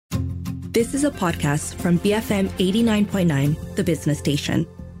This is a podcast from BFM 89.9, the business station.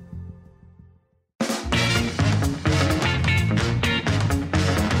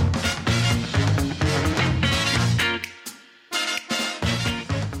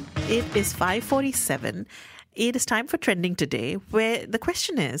 It is 5:47. It is time for Trending Today, where the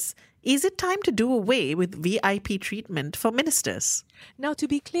question is it time to do away with VIP treatment for ministers? Now, to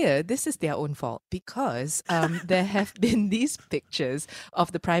be clear, this is their own fault because there have been these pictures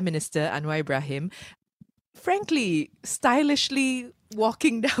of the Prime Minister, Anwar Ibrahim, frankly, stylishly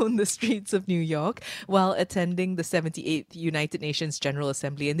walking down the streets of New York while attending the 78th United Nations General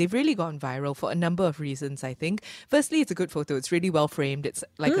Assembly. And they've really gone viral for a number of reasons, I think. Firstly, it's a good photo. It's really well framed. It's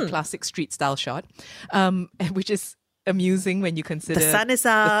like a classic street style shot, which is amusing when you consider the sun is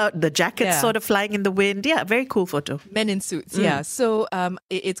out, the jacket's sort of flying in the wind. Yeah, very cool photo. Men in suits, yeah. So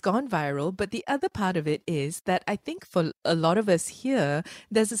it's gone viral. But the other part of it is that I think for a lot of us here,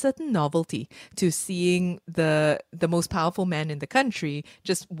 there's a certain novelty to seeing the most powerful man in the country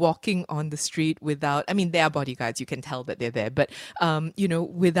just walking on the street without, I mean, they are bodyguards, you can tell that they're there, but,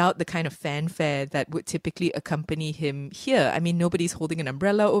 without the kind of fanfare that would typically accompany him here. I mean, nobody's holding an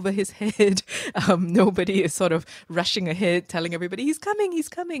umbrella over his head. Nobody is sort of rushing ahead, telling everybody, he's coming.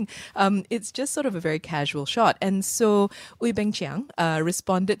 It's just sort of a very casual shot. And so Ui Beng Chiang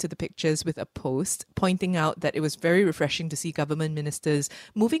responded to the pictures with a post pointing out that it was very refreshing to see government ministers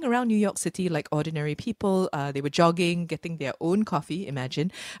moving around New York City like ordinary people. They were jogging, getting their own coffee,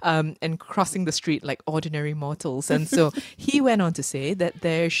 imagine, and crossing the street like ordinary mortals. And so he went on to say that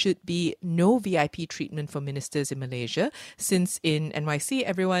there should be no VIP treatment for ministers in Malaysia, since in NYC,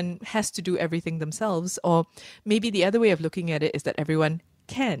 everyone has to do everything themselves. Or maybe the other way of looking at it is that everyone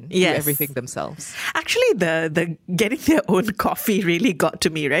can do everything themselves. Actually, the getting their own coffee really got to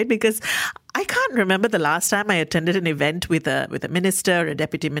me, right? Because I can't remember the last time I attended an event with a minister, a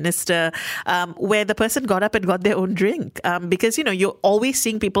deputy minister, where the person got up and got their own drink. Because, you're always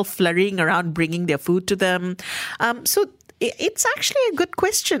seeing people flurrying around, bringing their food to them. So it's actually a good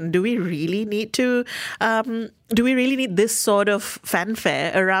question. Do we really need this sort of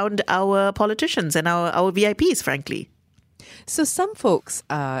fanfare around our politicians and our VIPs, frankly? So some folks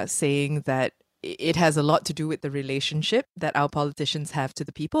are saying that it has a lot to do with the relationship that our politicians have to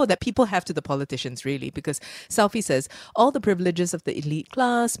the people, or that people have to the politicians, really, because Selfie says all the privileges of the elite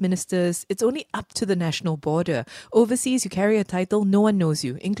class, ministers, it's only up to the national border. Overseas, you carry a title, no one knows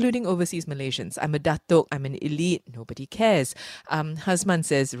you, including overseas Malaysians. I'm a datuk, I'm an elite, nobody cares. Hasman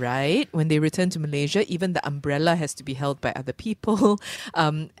says, right, when they return to Malaysia, even the umbrella has to be held by other people.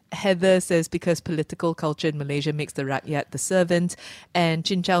 Heather says because political culture in Malaysia makes the rakyat the servant. And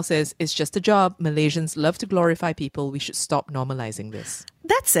Chin Chow says it's just a job. Malaysians love to glorify people. We should stop normalizing this.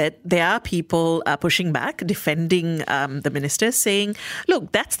 That said, there are people pushing back, defending the minister, saying,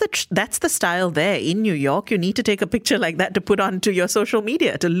 look, that's the style there in New York. You need to take a picture like that to put onto your social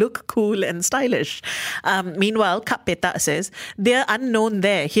media to look cool and stylish. Meanwhile, Kap Peta says, they're unknown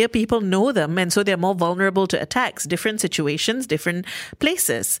there. Here people know them, and so they're more vulnerable to attacks, different situations, different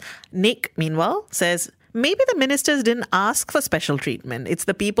places. Nick, meanwhile, says, maybe the ministers didn't ask for special treatment. It's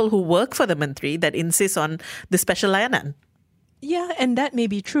the people who work for the Mantri that insist on the special layanan. Yeah, and that may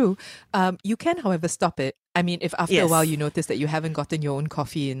be true. You can, however, stop it. I mean, if after a while you notice that you haven't gotten your own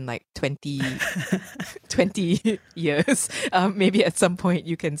coffee in like 20 years, maybe at some point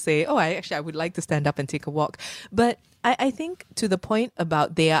you can say, oh, I would like to stand up and take a walk. But I think to the point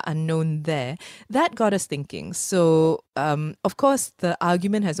about they are unknown there, that got us thinking. So, of course, the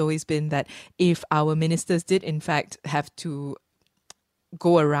argument has always been that if our ministers did, in fact, have to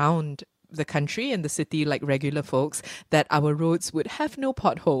go around the country and the city like regular folks, that our roads would have no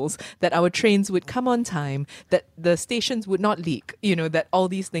potholes, that our trains would come on time, that the stations would not leak, that all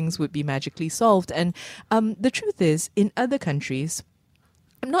these things would be magically solved. And the truth is, in other countries,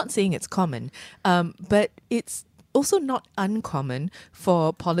 I'm not saying it's common, but it's also not uncommon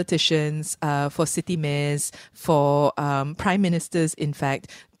for politicians, for city mayors, for prime ministers, in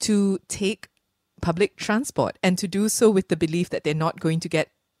fact, to take public transport and to do so with the belief that they're not going to get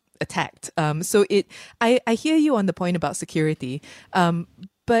attacked. I hear you on the point about security,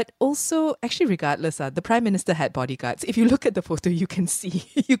 but also, actually, regardless, the Prime Minister had bodyguards. If you look at the photo, you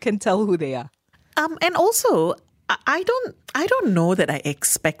can tell who they are. And also, I don't know that I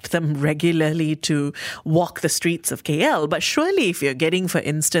expect them regularly to walk the streets of KL, but surely if you're getting, for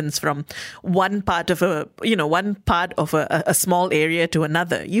instance, from one part of a small area to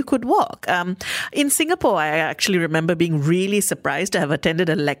another, you could walk. In Singapore, I actually remember being really surprised to have attended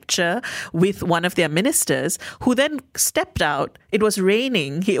a lecture with one of their ministers who then stepped out. It was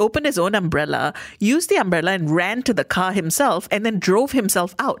raining. He opened his own umbrella, used the umbrella and ran to the car himself and then drove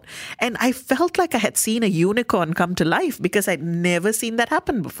himself out. And I felt like I had seen a unicorn come to life because I'd never seen that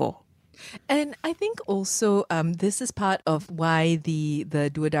happen before. And I think also this is part of why the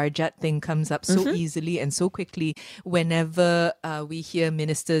Dua Darjat thing comes up so easily and so quickly whenever we hear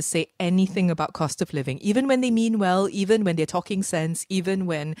ministers say anything about cost of living, even when they mean well, even when they're talking sense, even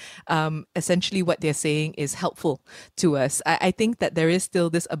when essentially what they're saying is helpful to us. I think that there is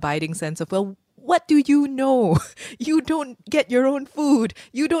still this abiding sense of, well, what do you know? You don't get your own food.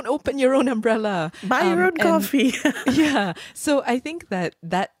 You don't open your own umbrella. Buy your own coffee. Yeah. So I think that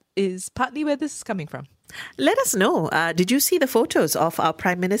is partly where this is coming from. Let us know. Did you see the photos of our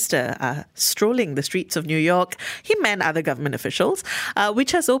Prime Minister strolling the streets of New York, him and other government officials,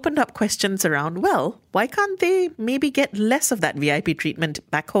 which has opened up questions around, well, why can't they maybe get less of that VIP treatment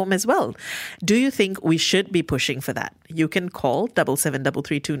back home as well? Do you think we should be pushing for that? You can call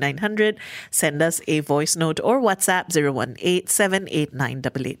 77332900, send us a voice note or WhatsApp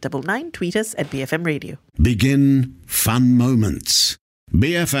 018-789-8899, tweet us at BFM Radio. Begin fun moments.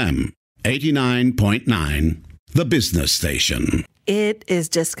 BFM 89.9, the business station. It is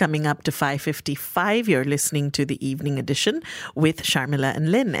just coming up to 5:55. You're listening to the evening edition with Sharmila and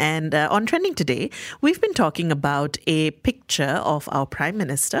Lynn. And on Trending Today, we've been talking about a picture of our Prime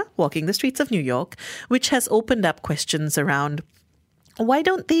Minister walking the streets of New York, which has opened up questions around why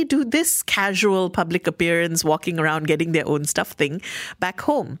don't they do this casual public appearance, walking around, getting their own stuff thing back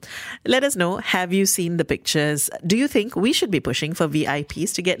home? Let us know. Have you seen the pictures? Do you think we should be pushing for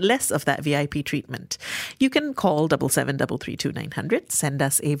VIPs to get less of that VIP treatment? You can call 77332900, send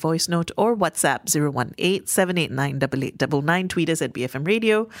us a voice note or WhatsApp 018-789-8899, tweet us at BFM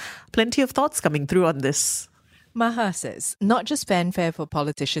Radio. Plenty of thoughts coming through on this. Maha says, not just fanfare for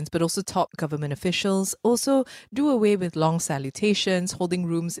politicians, but also top government officials. Also, do away with long salutations, holding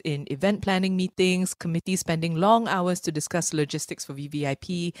rooms in event planning meetings, committees spending long hours to discuss logistics for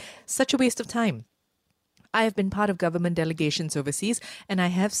VVIP. Such a waste of time. I have been part of government delegations overseas, and I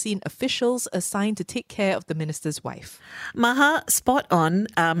have seen officials assigned to take care of the minister's wife. Maha, spot on.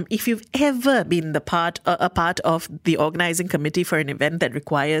 If you've ever been a part of the organizing committee for an event that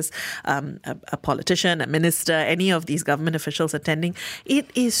requires a politician, a minister, any of these government officials attending,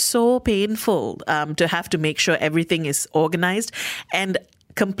 it is so painful to have to make sure everything is organized. And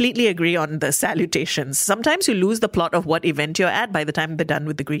completely agree on the salutations. Sometimes you lose the plot of what event you're at by the time they're done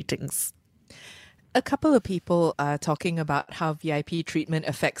with the greetings. A couple of people are talking about how VIP treatment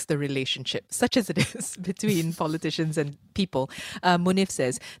affects the relationship, such as it is between politicians and people. Munif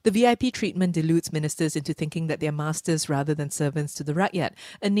says, the VIP treatment deludes ministers into thinking that they're masters rather than servants to the rakyat.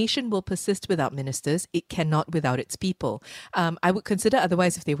 A nation will persist without ministers. It cannot without its people. I would consider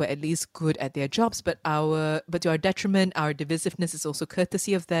otherwise if they were at least good at their jobs, but to our detriment, our divisiveness is also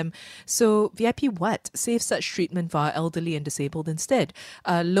courtesy of them. So VIP what? Save such treatment for our elderly and disabled instead.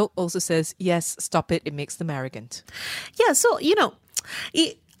 Lok also says, yes, stop it makes them arrogant. Yeah, so,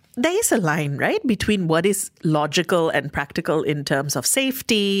 there is a line, right, between what is logical and practical in terms of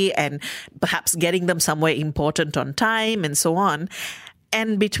safety and perhaps getting them somewhere important on time and so on,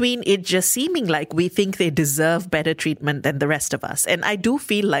 and between it just seeming like we think they deserve better treatment than the rest of us. And I do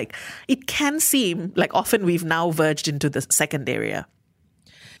feel like it can seem like often we've now verged into the second area.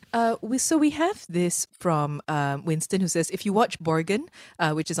 We have this from Winston, who says, if you watch Borgen,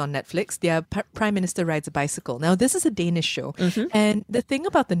 which is on Netflix, their prime minister rides a bicycle. Now, this is a Danish show. Mm-hmm. And the thing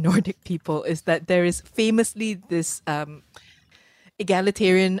about the Nordic people is that there is famously this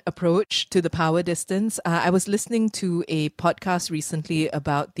egalitarian approach to the power distance. I was listening to a podcast recently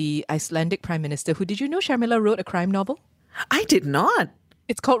about the Icelandic prime minister who, did you know Sharmila wrote a crime novel? I did not.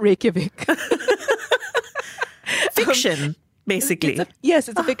 It's called Reykjavik. Fiction. Basically. It's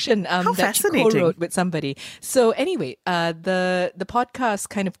a fiction that she co-wrote with somebody. So anyway, the podcast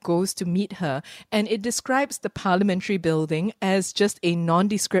kind of goes to meet her, and it describes the parliamentary building as just a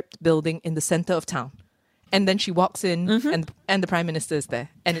nondescript building in the center of town. And then she walks in, and the prime minister is there,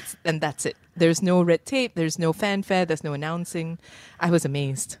 and that's it. There's no red tape, there's no fanfare, there's no announcing. I was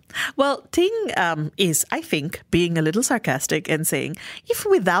amazed. Well, Ting is, I think, being a little sarcastic and saying, if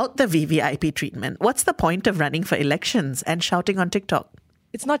without the VVIP treatment, what's the point of running for elections and shouting on TikTok?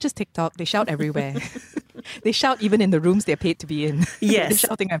 It's not just TikTok. They shout everywhere. They shout even in the rooms they're paid to be in. Yes. They're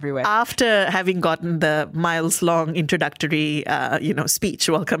shouting everywhere. After having gotten the miles-long introductory, speech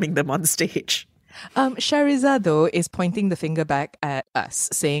welcoming them on stage. Shariza, though, is pointing the finger back at us,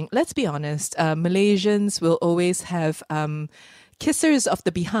 saying, let's be honest, Malaysians will always have kissers of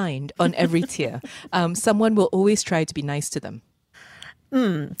the behind on every tier. Someone will always try to be nice to them.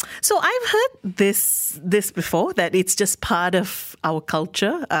 So I've heard this before, that it's just part of our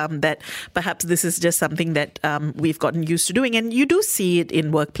culture, that perhaps this is just something that we've gotten used to doing. And you do see it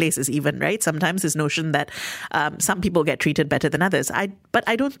in workplaces even, right? Sometimes this notion that some people get treated better than others. But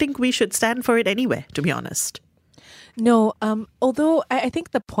I don't think we should stand for it anywhere, to be honest. No, although I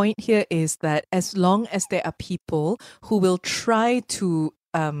think the point here is that as long as there are people who will try to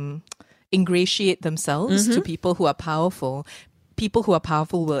ingratiate themselves to people who are powerful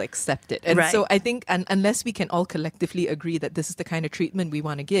will accept it. And so I think unless we can all collectively agree that this is the kind of treatment we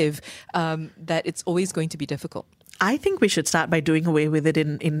want to give, that it's always going to be difficult. I think we should start by doing away with it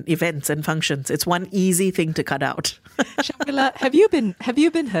in events and functions. It's one easy thing to cut out. Shamila, have you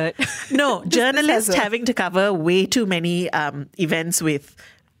been hurt? No, journalists having to cover way too many events with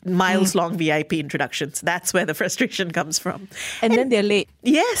miles-long VIP introductions. That's where the frustration comes from. And then they're late.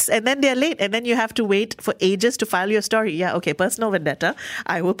 Yes, and then they're late. And then you have to wait for ages to file your story. Yeah, okay, personal vendetta.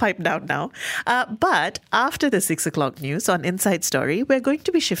 I will pipe down now. But after the 6 o'clock news on Inside Story, we're going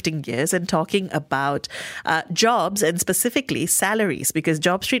to be shifting gears and talking about jobs and specifically salaries, because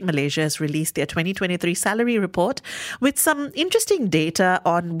JobStreet Malaysia has released their 2023 salary report with some interesting data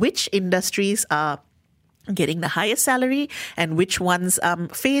on which industries are getting the highest salary and which ones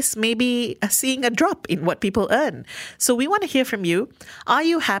face maybe seeing a drop in what people earn. So we want to hear from you. Are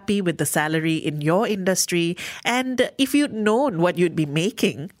you happy with the salary in your industry? And if you'd known what you'd be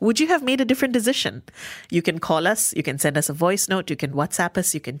making, would you have made a different decision? You can call us, you can send us a voice note, you can WhatsApp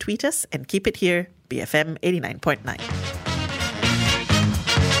us, you can tweet us, and keep it here, BFM 89.9.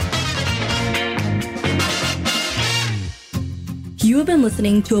 You have been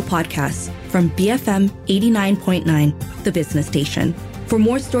listening to a podcast from BFM 89.9, the business station. For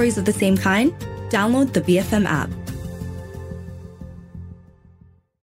more stories of the same kind, download the BFM app.